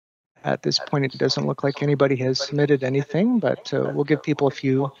 At this point, it doesn't look like anybody has submitted anything, but we'll give people a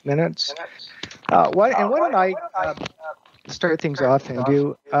few minutes. Why don't I start things off,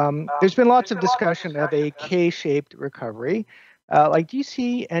 Andrew? There's been lots of discussion of a K-shaped recovery. Do you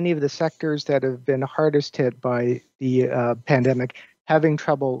see any of the sectors that have been hardest hit by the pandemic having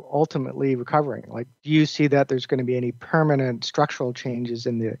trouble ultimately recovering? Do you see that there's going to be any permanent structural changes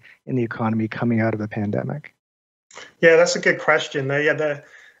in the economy coming out of the pandemic? Yeah, that's a good question. The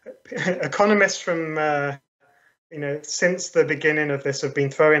economists from since the beginning of this have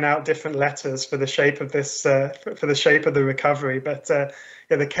been throwing out different letters for the shape of this for the shape of the recovery, but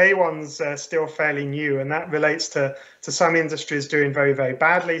the K one's still fairly new, and that relates to some industries doing very, very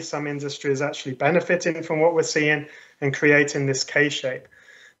badly, some industries actually benefiting from what we're seeing and creating this K shape.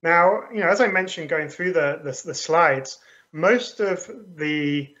 Now, as I mentioned going through the slides, most of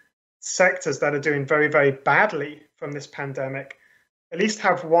the sectors that are doing very, very badly from this pandemic at least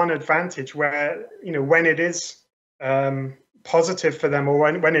have one advantage where, when it is positive for them, or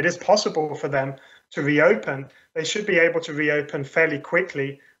when it is possible for them to reopen, they should be able to reopen fairly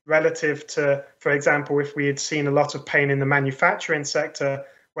quickly relative to, for example, if we had seen a lot of pain in the manufacturing sector,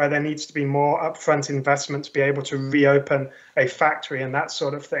 where there needs to be more upfront investment to be able to reopen a factory and that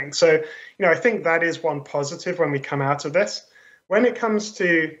sort of thing. So, I think that is one positive when we come out of this. When it comes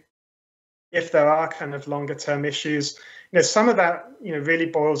to if there are kind of longer term issues, some of that, really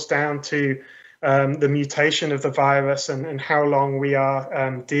boils down to the mutation of the virus and how long we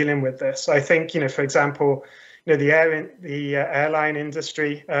are dealing with this. I think, for example, the airline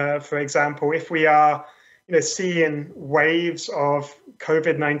industry, for example, if we are, seeing waves of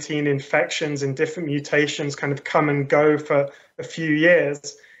COVID-19 infections and different mutations kind of come and go for a few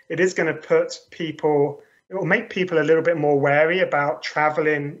years, it is going to it will make people a little bit more wary about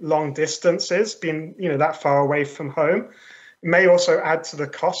traveling long distances, being, that far away from home. It may also add to the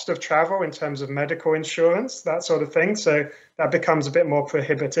cost of travel in terms of medical insurance, that sort of thing. So that becomes a bit more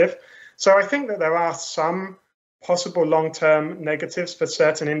prohibitive. So I think that there are some possible long-term negatives for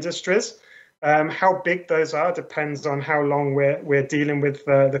certain industries. How big those are depends on how long we're dealing with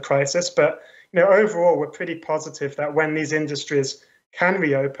the crisis. But overall, we're pretty positive that when these industries can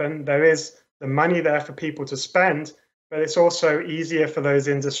reopen, there is the money there for people to spend, but it's also easier for those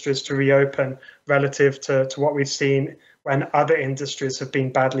industries to reopen relative to what we've seen when other industries have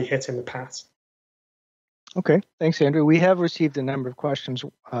been badly hit in the past. Okay, thanks, Andrew. We have received a number of questions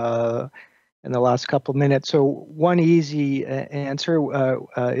in the last couple of minutes. So one easy answer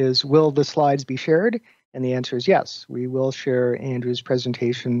is, will the slides be shared? And the answer is yes. We will share Andrew's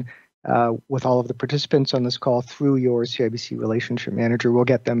presentation with all of the participants on this call through your CIBC relationship manager. We'll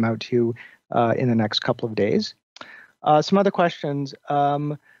get them out to you in the next couple of days. Some other questions.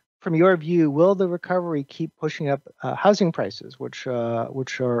 From your view, will the recovery keep pushing up housing prices, which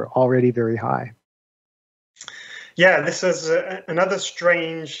are already very high? Yeah, this is another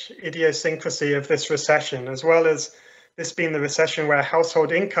strange idiosyncrasy of this recession. As well as this being the recession where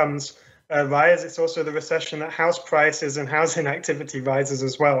household incomes rise, it's also the recession that house prices and housing activity rises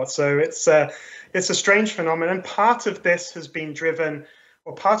as well. So it's a strange phenomenon. Part of this has been driven,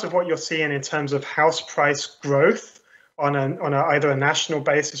 or part of what you're seeing in terms of house price growth on either a national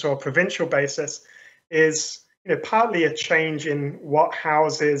basis or a provincial basis, is partly a change in what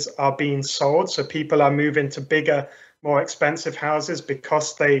houses are being sold. So people are moving to bigger, more expensive houses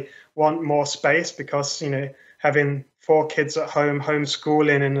because they want more space, because having 4 kids at home,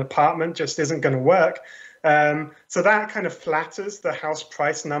 homeschooling in an apartment just isn't going to work. So that kind of flatters the house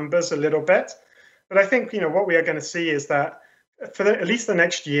price numbers a little bit. But I think what we are going to see is that for at least the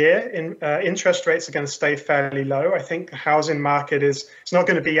next year, interest rates are going to stay fairly low. I think the housing market it's not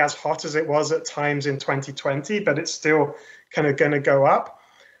going to be as hot as it was at times in 2020, but it's still kind of going to go up.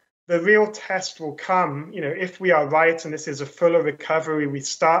 The real test will come, if we are right and this is a fuller recovery, we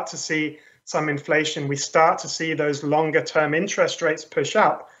start to see some inflation, we start to see those longer term interest rates push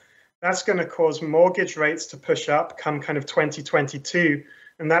up. That's going to cause mortgage rates to push up come kind of 2022.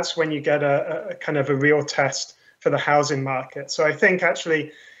 And that's when you get a kind of a real test for the housing market. So I think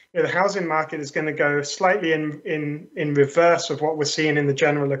actually, the housing market is going to go slightly in reverse of what we're seeing in the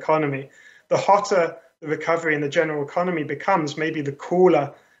general economy. The hotter the recovery in the general economy becomes, maybe the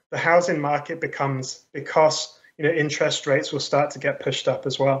cooler the housing market becomes, because interest rates will start to get pushed up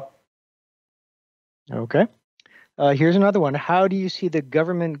as well. Okay. Here's another one. How do you see the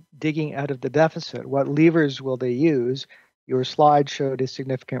government digging out of the deficit? What levers will they use? Your slide showed a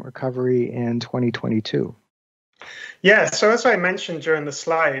significant recovery in 2022. Yeah, so as I mentioned during the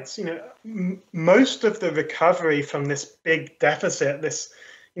slides, most of the recovery from this big deficit, this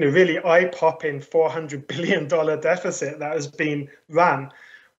really eye-popping $400 billion deficit that has been run,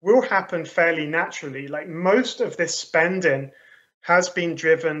 will happen fairly naturally. Like, most of this spending has been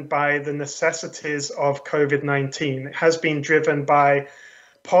driven by the necessities of COVID-19. It has been driven by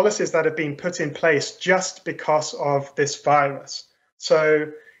policies that have been put in place just because of this virus.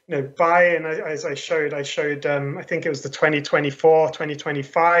 So as I showed, I think it was the 2024,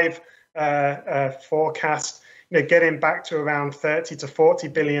 2025 forecast, getting back to around $30 to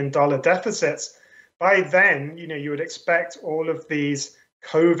 $40 billion deficits. By then, you would expect all of these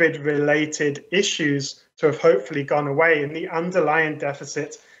COVID-related issues to have hopefully gone away, and the underlying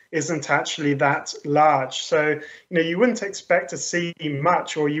deficit isn't actually that large. So, you wouldn't expect to see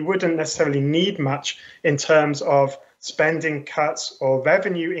much, or you wouldn't necessarily need much in terms of spending cuts or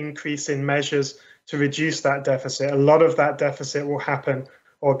revenue increase in measures to reduce that deficit. A lot of that deficit will happen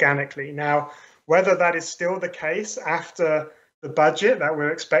organically. Now, whether that is still the case after the budget that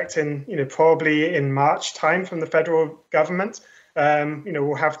we're expecting, probably in March time from the federal government,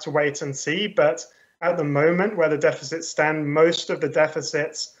 we'll have to wait and see. But at the moment, where the deficits stand, most of the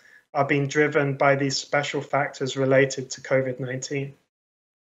deficits are being driven by these special factors related to COVID-19.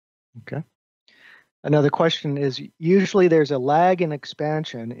 Okay. Another question is, usually there's a lag in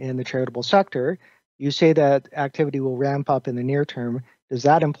expansion in the charitable sector. You say that activity will ramp up in the near term. Does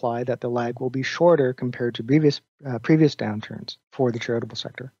that imply that the lag will be shorter compared to previous downturns for the charitable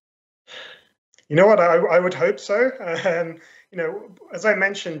sector? You know what? I would hope so. As I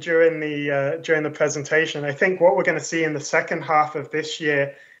mentioned during the presentation, I think what we're going to see in the second half of this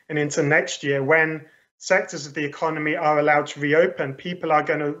year and into next year, when sectors of the economy are allowed to reopen, people are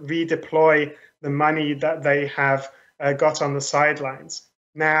going to redeploy the money that they have got on the sidelines.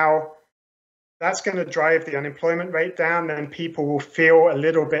 Now, that's going to drive the unemployment rate down, and people will feel a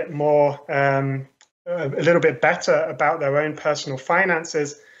little bit more, a little bit better about their own personal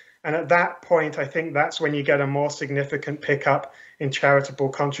finances. And at that point, I think that's when you get a more significant pickup in charitable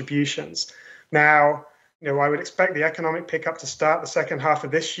contributions. Now, I would expect the economic pickup to start the second half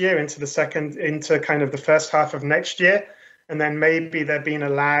of this year into kind of the first half of next year. And then maybe there being a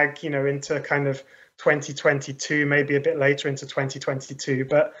lag, into kind of 2022, maybe a bit later into 2022.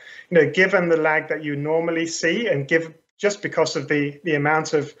 But, given the lag that you normally see, and just because of the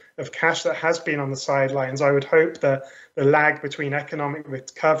amount of cash that has been on the sidelines, I would hope that the lag between economic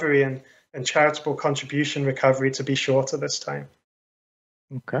recovery and charitable contribution recovery to be shorter this time.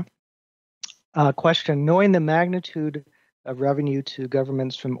 Okay. Question, knowing the magnitude of revenue to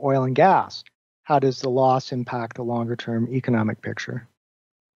governments from oil and gas, how does the loss impact the longer term economic picture?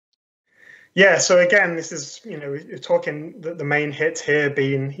 Yeah, so again, this is, you're talking the main hit here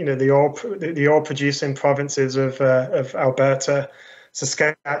being, the oil producing provinces of Alberta,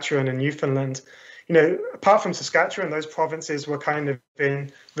 Saskatchewan, and Newfoundland. Apart from Saskatchewan, those provinces were kind of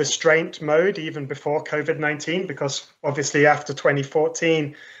in restraint mode even before COVID-19, because obviously after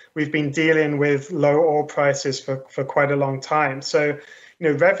 2014, we've been dealing with low oil prices for quite a long time. So,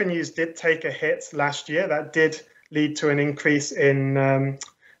 revenues did take a hit last year. That did lead to an increase in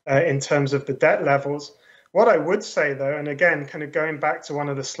terms of the debt levels. What I would say, though, and again, kind of going back to one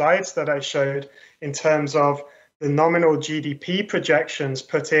of the slides that I showed in terms of the nominal GDP projections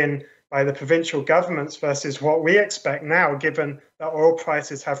put in by the provincial governments versus what we expect now, given that oil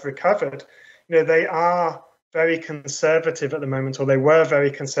prices have recovered, they are very conservative at the moment, or they were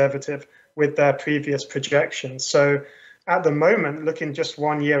very conservative with their previous projections. So at the moment, looking just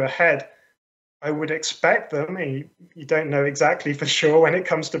 1 year ahead, I would expect them, you don't know exactly for sure when it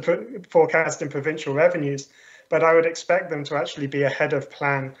comes to forecasting provincial revenues, but I would expect them to actually be ahead of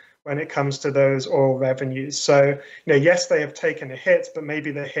plan when it comes to those oil revenues. So, yes, they have taken a hit, but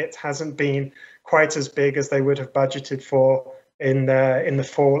maybe the hit hasn't been quite as big as they would have budgeted for in the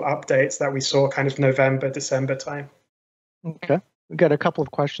fall updates that we saw kind of November, December time. Okay. We've got a couple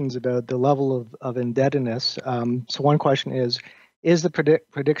of questions about the level of indebtedness. So one question is the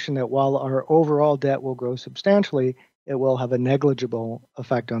prediction that while our overall debt will grow substantially, it will have a negligible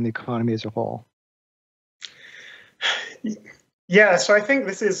effect on the economy as a whole? Yeah, so I think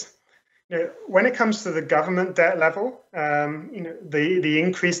this is, when it comes to the government debt level, the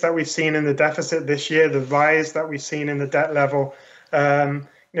increase that we've seen in the deficit this year, the rise that we've seen in the debt level,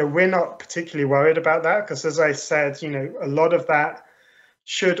 we're not particularly worried about that because, as I said, a lot of that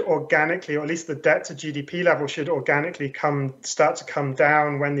should organically, or at least the debt to GDP level should organically start to come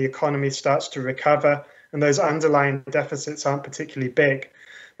down when the economy starts to recover, and those underlying deficits aren't particularly big.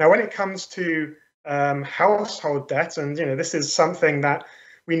 Now, when it comes to household debt, and this is something that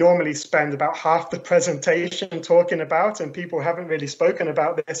we normally spend about half the presentation talking about, and people haven't really spoken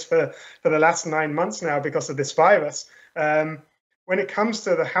about this for the last 9 months now because of this virus. When it comes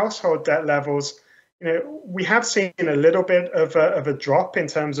to the household debt levels, we have seen a little bit of a drop in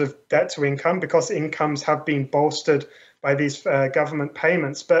terms of debt to income because incomes have been bolstered by these government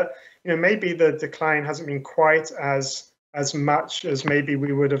payments. But maybe the decline hasn't been quite as much as maybe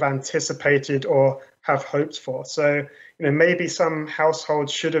we would have anticipated or have hoped for. So maybe some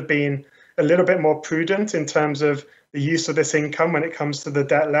households should have been a little bit more prudent in terms of the use of this income when it comes to the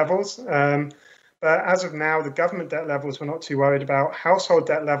debt levels. But as of now, the government debt levels we're not too worried about. Household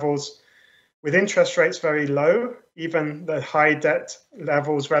debt levels, with interest rates very low, even the high debt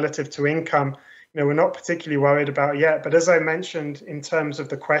levels relative to income, we're not particularly worried about yet. But as I mentioned, in terms of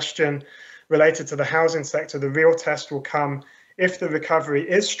the question related to the housing sector, the real test will come if the recovery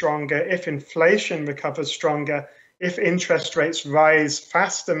is stronger, if inflation recovers stronger, if interest rates rise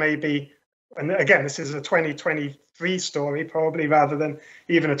faster, maybe. And again, this is a 2023 story, probably, rather than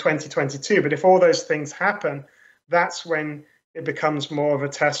even a 2022. But if all those things happen, that's when it becomes more of a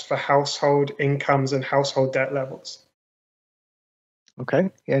test for household incomes and household debt levels. Okay,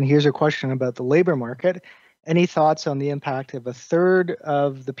 and here's a question about the labor market. Any thoughts on the impact of a third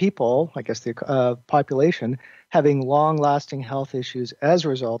of the people, I guess the population, having long-lasting health issues as a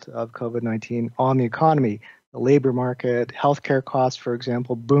result of COVID-19 on the economy? The labor market, healthcare costs, for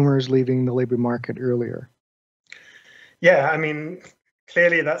example, boomers leaving the labor market earlier. Yeah, I mean,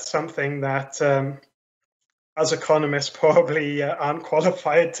 clearly that's something that as economists probably aren't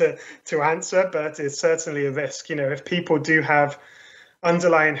qualified to answer, but it's certainly a risk. If people do have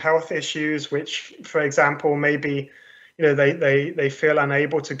underlying health issues, which, for example, maybe they feel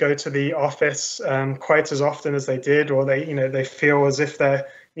unable to go to the office quite as often as they did, or they feel as if they're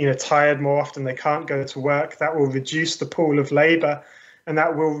tired more often, they can't go to work. That will reduce the pool of labor, and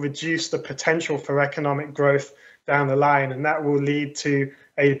that will reduce the potential for economic growth down the line, and that will lead to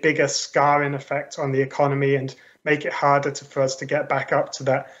a bigger scarring effect on the economy and make it harder for us to get back up to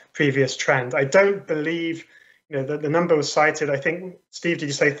that previous trend. I don't believe, the number was cited, I think, Steve, did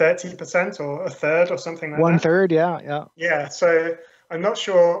you say 30% or a third or something like that? 1/3, yeah. Yeah, so I'm not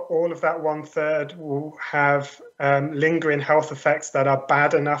sure all of that 1/3 will have lingering health effects that are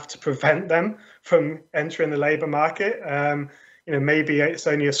bad enough to prevent them from entering the labor market. Maybe it's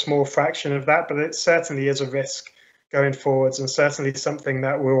only a small fraction of that, but it certainly is a risk going forwards, and certainly something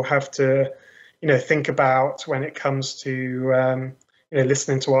that we'll have to, think about when it comes to,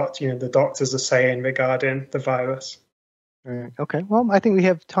 listening to what the doctors are saying regarding the virus. Right. Okay. Well, I think we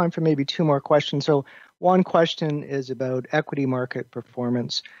have time for maybe 2 more questions. So one question is about equity market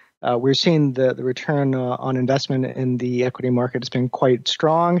performance. We're seeing the return on investment in the equity market has been quite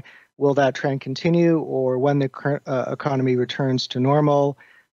strong. Will that trend continue, or when the current economy returns to normal,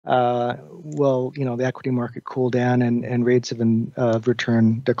 will the equity market cool down and rates of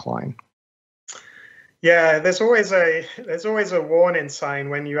return decline? Yeah, there's always a warning sign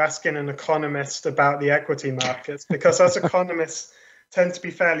when you're asking an economist about the equity markets, because us economists tend to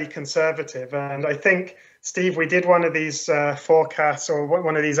be fairly conservative. And I think, Steve, we did one of these forecasts or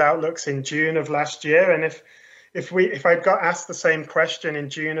one of these outlooks in June of last year, and if I'd got asked the same question in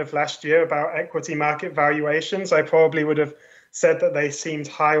June of last year about equity market valuations, I probably would have said that they seemed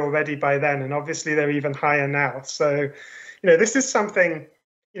high already by then, and obviously they're even higher now. So, this is something.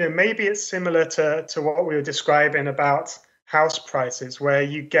 Maybe it's similar to what we were describing about house prices, where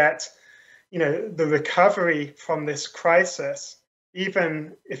you get, the recovery from this crisis,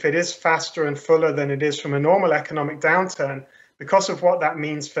 even if it is faster and fuller than it is from a normal economic downturn, because of what that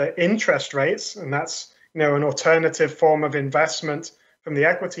means for interest rates, and that's, an alternative form of investment from the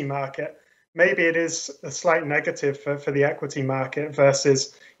equity market. Maybe it is a slight negative for the equity market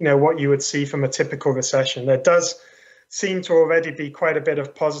versus, what you would see from a typical recession. There does seem to already be quite a bit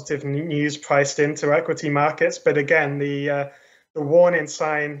of positive news priced into equity markets. But again, the warning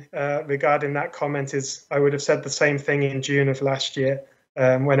sign regarding that comment is, I would have said the same thing in June of last year,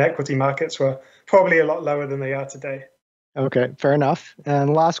 when equity markets were probably a lot lower than they are today. Okay, fair enough.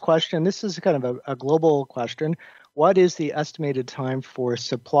 And last question, this is kind of a global question. What is the estimated time for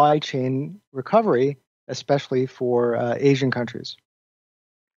supply chain recovery, especially for Asian countries?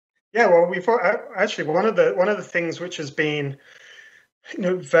 Yeah, well, we've actually one of the things which has been,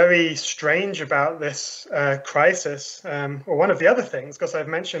 very strange about this crisis, or one of the other things, because I've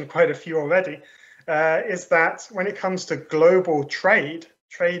mentioned quite a few already, is that when it comes to global trade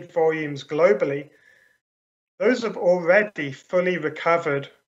volumes globally, those have already fully recovered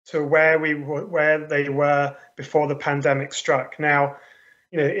to where they were before the pandemic struck. Now,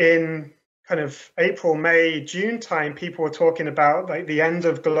 in kind of April, May, June time, people were talking about like the end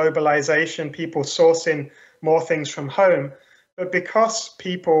of globalization, people sourcing more things from home. But because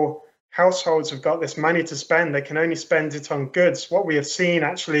households have got this money to spend, they can only spend it on goods. What we have seen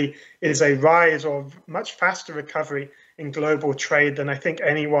actually is a rise or much faster recovery in global trade than I think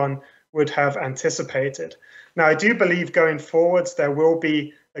anyone would have anticipated. Now, I do believe going forwards, there will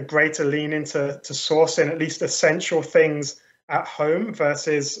be a greater lean into sourcing at least essential things at home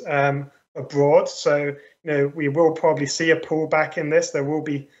versus abroad. So, we will probably see a pullback in this. There will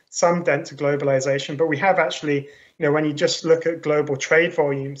be some dent to globalization, but we have actually, when you just look at global trade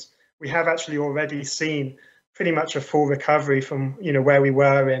volumes, we have actually already seen pretty much a full recovery from, where we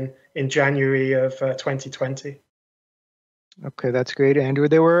were in January of 2020. Okay, that's great, Andrew.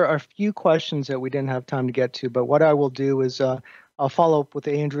 There were a few questions that we didn't have time to get to, but what I will do is I'll follow up with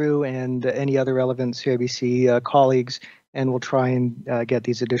Andrew and any other relevant CIBC colleagues, and we'll try and get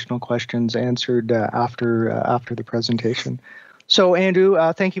these additional questions answered after the presentation. So, Andrew,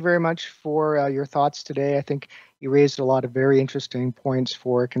 thank you very much for your thoughts today. I think you raised a lot of very interesting points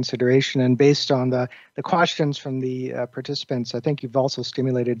for consideration, and based on the questions from the participants, I think you've also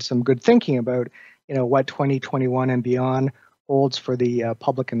stimulated some good thinking about what 2021 and beyond holds for the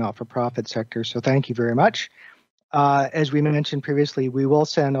public and not-for-profit sector. So thank you very much. As we mentioned previously, we will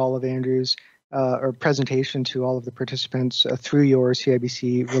send all of Andrew's or presentation to all of the participants through your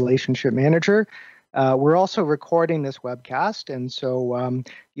CIBC relationship manager. We're also recording this webcast, and so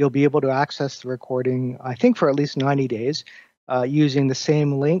you'll be able to access the recording, I think, for at least 90 days using the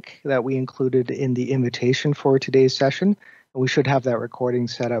same link that we included in the invitation for today's session. We should have that recording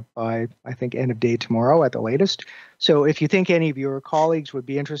set up by, I think, end of day tomorrow at the latest. So if you think any of your colleagues would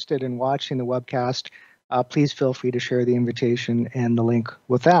be interested in watching the webcast, please feel free to share the invitation and the link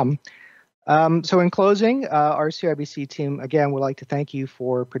with them. So in closing, our CIBC team, again, would like to thank you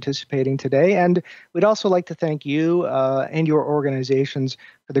for participating today. And we'd also like to thank you and your organizations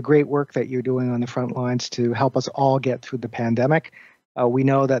for the great work that you're doing on the front lines to help us all get through the pandemic. We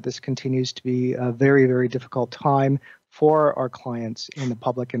know that this continues to be a very, very difficult time for our clients in the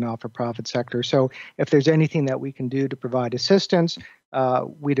public and not-for-profit sector. So if there's anything that we can do to provide assistance,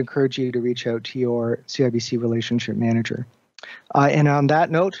 we'd encourage you to reach out to your CIBC relationship manager. And on that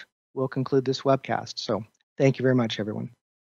note, we'll conclude this webcast. So thank you very much, everyone.